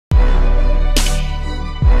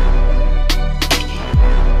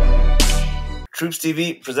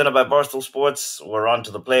TroopzTV, presented by Barstool Sports. We're on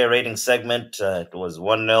to the player rating segment. It was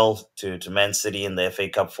 1-0 to Man City in the FA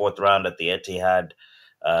Cup fourth round at the Etihad.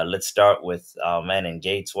 Let's start with our man in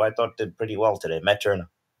Gates, who I thought did pretty well today, Matt Turner.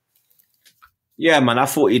 Yeah, man, I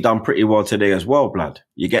thought he done pretty well today as well, blood.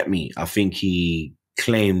 You get me? I think he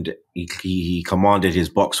claimed, he commanded his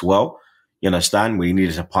box well. You understand? When he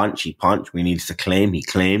needed to punch, he punched. When he needed to claim, he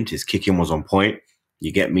claimed. His kicking was on point.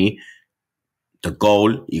 You get me? The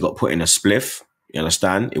goal, he got put in a spliff. You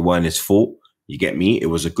understand? It wasn't his fault. You get me? It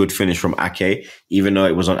was a good finish from Ake. Even though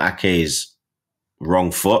it was on Ake's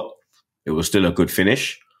wrong foot, it was still a good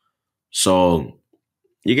finish. So,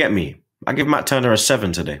 you get me? I give Matt Turner a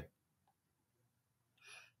 7 today.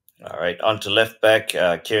 All right, on to left back.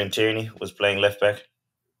 Kieran Tierney was playing left back.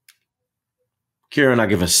 Kieran, I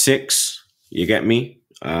give a 6. You get me?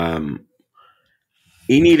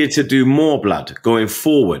 He needed to do more, blood, going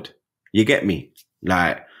forward. You get me?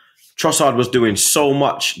 Like, Trossard was doing so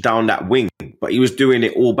much down that wing, but he was doing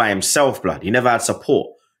it all by himself, blood. He never had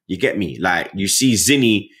support. You get me? Like, you see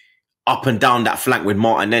Zinni up and down that flank with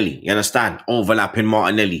Martinelli. You understand? Overlapping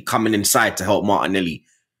Martinelli, coming inside to help Martinelli.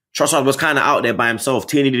 Trossard was kind of out there by himself.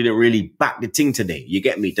 Tierney didn't really back the thing today. You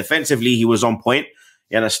get me? Defensively, he was on point.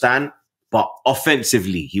 You understand? But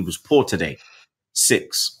offensively, he was poor today.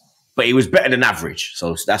 6. But he was better than average.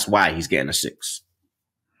 So that's why he's getting a 6.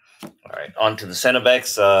 All right, on to the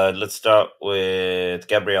centre-backs. Let's start with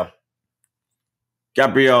Gabriel.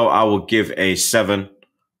 Gabriel, I will give a 7.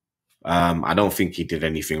 I don't think he did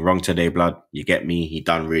anything wrong today, blood. You get me? He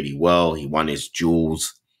done really well. He won his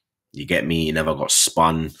duels. You get me? He never got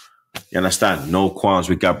spun. You understand? No qualms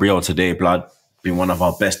with Gabriel today, blood. Been one of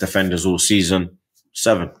our best defenders all season.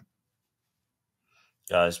 7.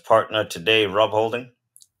 His partner today, Rob Holding.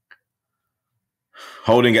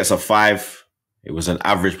 Holding gets a 5. It was an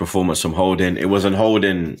average performance from Holding. It wasn't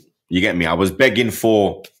Holding. You get me? I was begging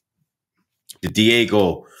for the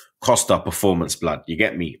Diego Costa performance, blood. You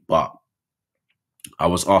get me? But I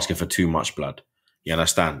was asking for too much, blood. You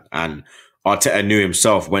understand? And Arteta knew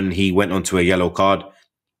himself when he went onto a yellow card.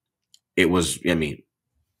 It was, you know what I mean,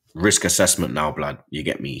 risk assessment now, blood. You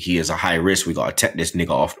get me? He is a high risk. We got to take this nigga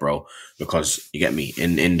off, bro. Because, you get me,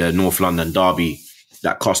 in the North London derby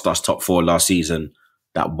that cost us top 4 last season,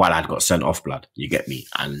 that Wallad got sent off, blood. You get me?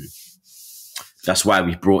 And that's why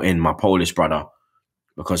we brought in my Polish brother,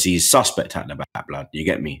 because he's suspect at the back, blood. You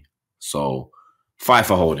get me? So, 5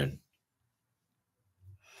 for Holding.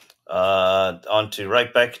 On to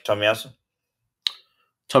right back, Tomiyasu.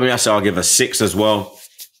 Tomiyasu, I'll give a 6 as well.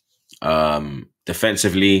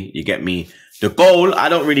 Defensively, you get me? The goal, I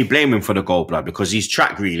don't really blame him for the goal, blood, because he's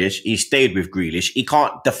tracked Grealish. He stayed with Grealish. He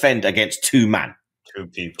can't defend against 2 man. 2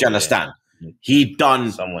 people. Do you understand? Yeah. He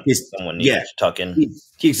done someone needs to tuck in.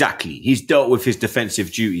 Exactly. He's dealt with his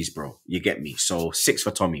defensive duties, bro. You get me? So 6 for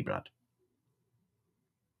Tommy, blood.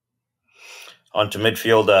 On to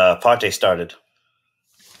midfield, Partey started.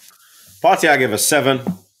 Partey, I give a 7.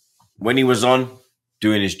 When he was on,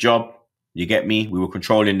 doing his job, you get me? We were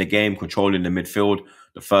controlling the game, controlling the midfield.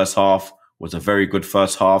 The first half was a very good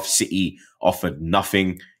first half. City offered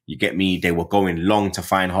nothing. You get me? They were going long to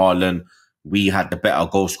find Haaland. We had the better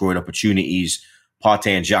goal-scoring opportunities. Partey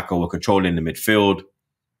and Xhaka were controlling the midfield.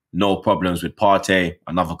 No problems with Partey.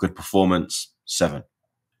 Another good performance. 7.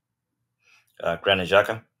 Granit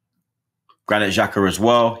Xhaka. Granit Xhaka as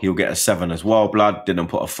well. He'll get a 7 as well, blood. Didn't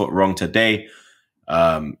put a foot wrong today.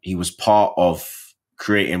 He was part of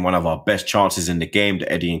creating one of our best chances in the game,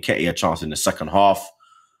 the Eddie Nketiah chance in the second half.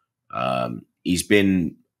 He's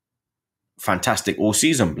been fantastic all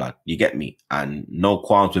season, blood. You get me? And no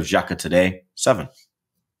qualms with Xhaka today. 7.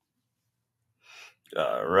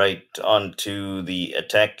 Right, on to the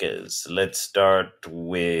attackers. Let's start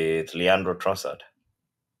with Leandro Trossard.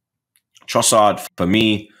 Trossard, for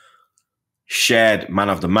me, shared man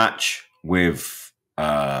of the match with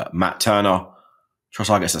Matt Turner.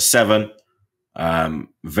 Trossard gets a 7.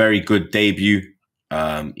 Very good debut.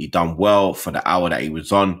 He done well for the hour that he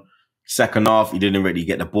was on. Second half, he didn't really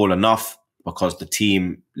get the ball enough because the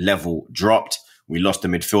team level dropped. We lost the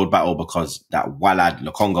midfield battle because that Wallad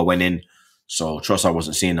Lokonga went in. So Trossard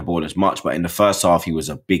wasn't seeing the ball as much. But in the first half, he was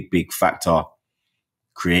a big, big factor,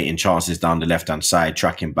 creating chances down the left-hand side,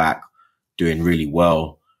 tracking back, doing really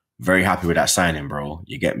well. Very happy with that signing, bro.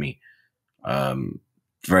 You get me?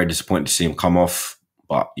 Very disappointed to see him come off.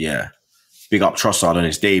 But yeah, big up Trossard on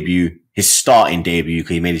his debut, his starting debut,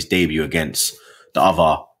 because he made his debut against the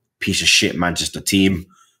other piece of shit Manchester team.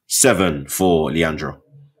 7 for Leandro.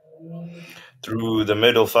 Through the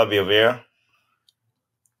middle, Fabio Vieira.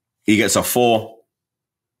 He gets a 4.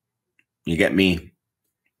 You get me?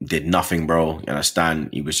 did nothing, bro. You understand?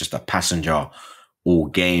 He was just a passenger all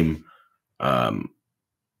game.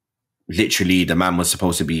 Literally, the man was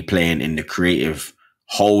supposed to be playing in the creative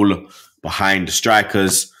hole behind the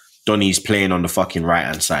strikers. Donny's playing on the fucking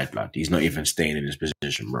right-hand side, blood. He's not even staying in his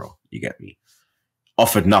position, bro. You get me?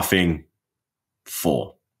 Offered nothing.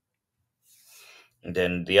 4. And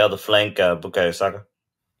then the other flank, Bukayo Saka.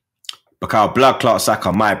 Bukayo Blood Clot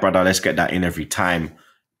Saka, my brother, let's get that in every time.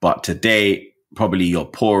 But today, probably your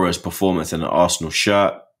poorest performance in an Arsenal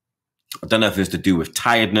shirt. I don't know if it's to do with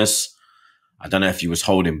tiredness. I don't know if you was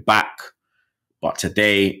holding back. But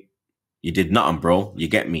today, you did nothing, bro. You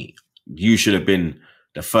get me? You should have been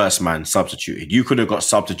the first man substituted. You could have got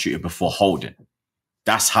substituted before holding.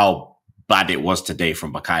 That's how bad it was today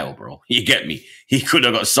from Bukayo, bro. You get me? He could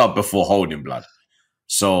have got subbed before holding, blood.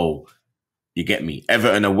 So, you get me?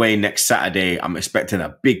 Everton away next Saturday. I'm expecting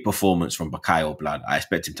a big performance from Bukayo, blood. I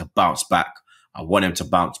expect him to bounce back. I want him to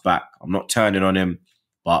bounce back. I'm not turning on him.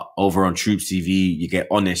 But over on TroopzTV, you get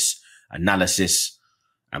honest analysis.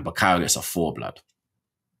 And Bukayo gets a 4, blood.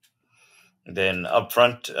 Then up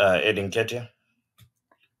front, Eddie Nketiah.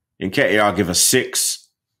 Nketiah, I'll give a 6.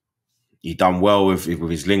 He done well with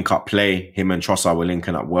his link-up play. Him and Trossard were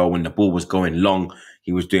linking up well. When the ball was going long,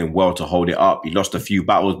 he was doing well to hold it up. He lost a few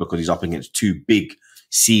battles because he's up against 2 big,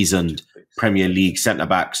 seasoned Premier League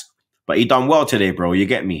centre-backs. But he done well today, bro. You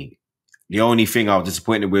get me? The only thing I was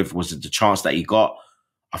disappointed with was the chance that he got.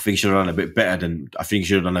 I think he should have done a bit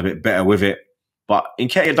better with it. But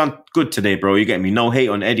Nketiah done good today, bro. You get me? No hate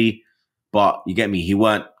on Eddie. But you get me? He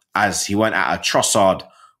went at a Trossard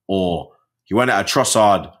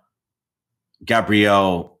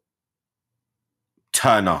Gabriel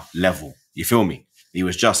Turner level. You feel me? He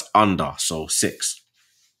was just under, so 6.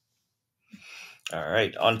 All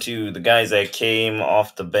right, on to the guys that came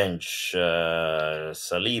off the bench.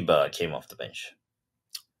 Saliba came off the bench.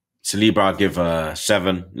 Saliba, I'll give a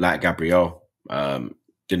 7, like Gabriel.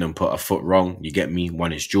 Didn't put a foot wrong. You get me?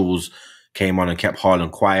 Won his duels. Came on and kept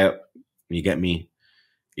Haaland quiet. You get me?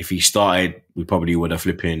 If he started, we probably would have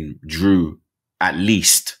flipping drew at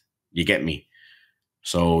least. You get me?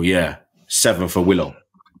 So, yeah, 7 for Willow.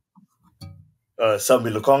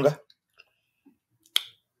 Sambi Lukonga.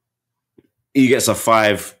 He gets a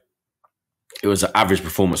 5. It was an average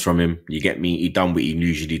performance from him. You get me? He done what he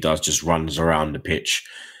usually does, just runs around the pitch,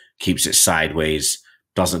 keeps it sideways,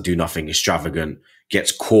 doesn't do nothing extravagant,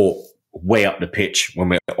 gets caught way up the pitch when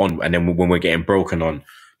we're on, and then when we're getting broken on,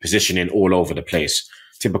 positioning all over the place.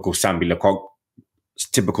 Typical Sambi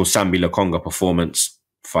Lukonga performance,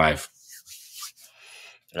 5.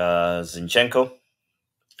 Zinchenko.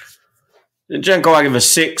 Zinchenko, I give a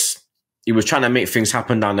 6. He was trying to make things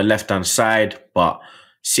happen down the left-hand side, but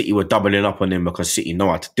City were doubling up on him because City know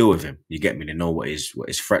how to deal with him. You get me? They know what his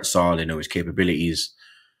threats are. They know his capabilities.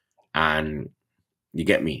 And you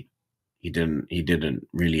get me? He didn't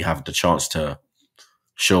really have the chance to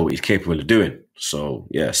show what he's capable of doing. So,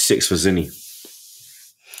 yeah, 6 for Zinni.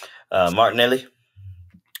 Martinelli.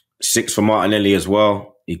 6 for Martinelli as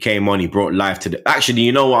well. He came on, he brought life to the... Actually,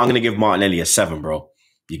 you know what? I'm going to give Martinelli a 7, bro.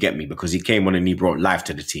 You get me? Because he came on and he brought life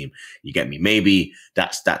to the team. You get me? Maybe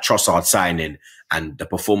that's that Trossard signing and the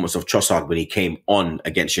performance of Trossard when he came on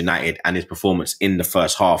against United and his performance in the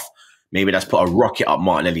first half. Maybe that's put a rocket up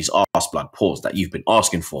Martinelli's arse, blood. Pause that you've been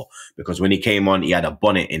asking for. Because when he came on, he had a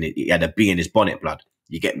bonnet in it. He had a bee in his bonnet, blood.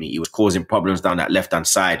 You get me? He was causing problems down that left-hand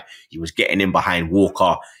side. He was getting in behind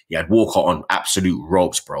Walker. He had Walker on absolute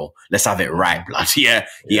ropes, bro. Let's have it right, blood. Yeah,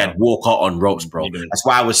 he had Walker on ropes, bro. That's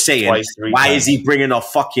why I was saying, why is he bringing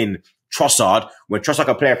off fucking Trossard when Trossard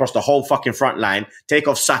can play across the whole fucking front line, take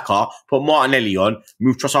off Saka, put Martinelli on,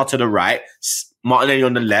 move Trossard to the right, Martinelli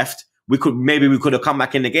on the left. We could have come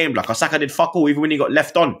back in the game, blood. Because Saka did fuck all even when he got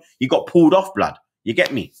left on. He got pulled off, blood. You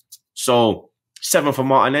get me? So, 7 for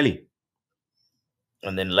Martinelli.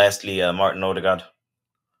 And then lastly, Martin Odegaard.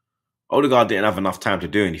 Odegaard didn't have enough time to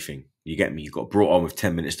do anything. You get me? You got brought on with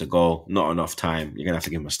 10 minutes to go. Not enough time. You're going to have to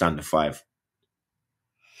give him a standard 5.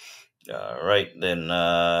 All right. Then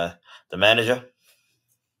the manager.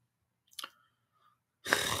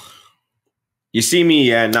 You see me,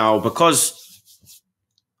 yeah, now, because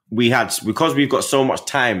we've got so much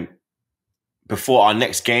time before our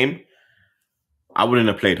next game, I wouldn't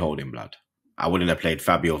have played Holding, blood. I wouldn't have played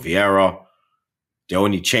Fabio Vieira. The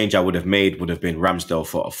only change I would have made would have been Ramsdale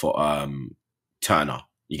for Turner.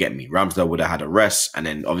 You get me? Ramsdale would have had a rest, and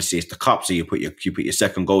then obviously it's the cup, so you put your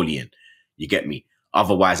second goalie in. You get me?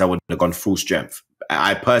 Otherwise, I would have gone full strength.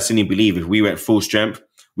 I personally believe if we went full strength,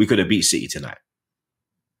 we could have beat City tonight.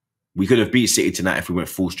 We could have beat City tonight if we went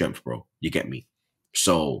full strength, bro. You get me?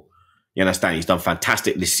 So, you understand? He's done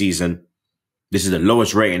fantastic this season. This is the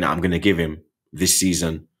lowest rating that I'm going to give him this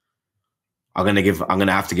season. I'm going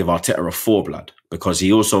to have to give Arteta a 4, blood, because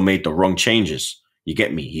he also made the wrong changes. You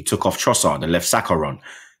get me? He took off Trossard and left Saka on.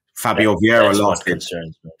 Fabio Vieira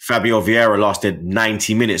lasted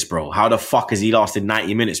 90 minutes, bro. How the fuck has he lasted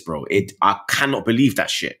 90 minutes, bro? I cannot believe that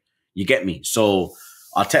shit. You get me? So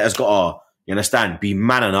Arteta's got to, you understand, be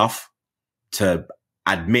man enough to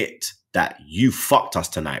admit that you fucked us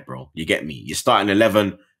tonight, bro. You get me? You're starting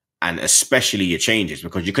 11 and especially your changes,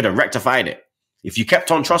 because you could have rectified it. If you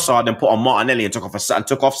kept on Trossard and put on Martinelli and took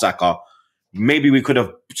off Saka, maybe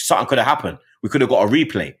something could have happened. We could have got a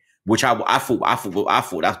replay, which I thought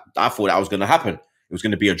that was going to happen. It was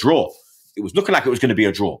going to be a draw. It was looking like it was going to be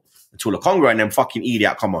a draw until the Congo and them fucking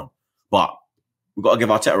idiot come on. But we got to give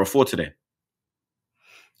Arteta a 4 today.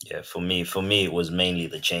 Yeah, for me, it was mainly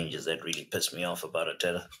the changes that really pissed me off about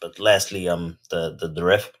Arteta. But lastly, the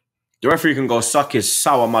ref. The referee can go suck his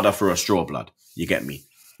sour mother for a straw, blood. You get me?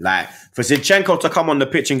 Like, for Zinchenko to come on the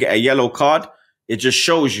pitch and get a yellow card, it just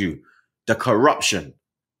shows you the corruption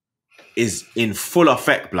is in full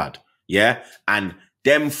effect, blood. Yeah? And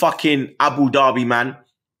them fucking Abu Dhabi, man,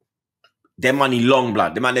 their money long,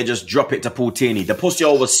 blood. The man, they just drop it to Poutini. The pussy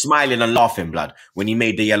was smiling and laughing, blood, when he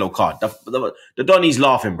made the yellow card. The Donny's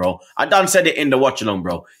laughing, bro. I done said it in the watch along,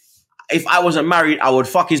 bro. If I wasn't married, I would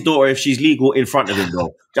fuck his daughter if she's legal in front of him, bro.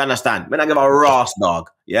 Do you understand? Man, I give a ras, dog.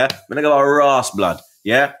 Yeah? Man, I give a ras, blood.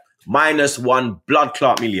 Yeah? -1 blood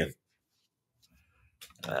clot million.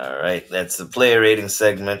 All right. That's the player rating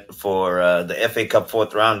segment for the FA Cup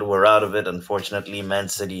 4th round. We're out of it. Unfortunately, Man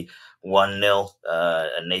City 1-0.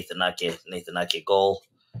 A Nathan Ake goal.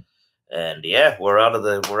 And yeah, we're out of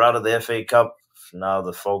the FA Cup. Now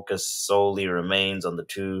the focus solely remains on the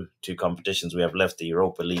two competitions we have left, the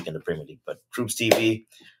Europa League and the Premier League. But TroopzTV,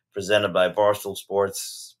 presented by Barstool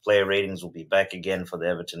Sports. Player ratings will be back again for the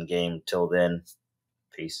Everton game. Till then,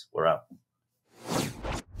 peace. We're out.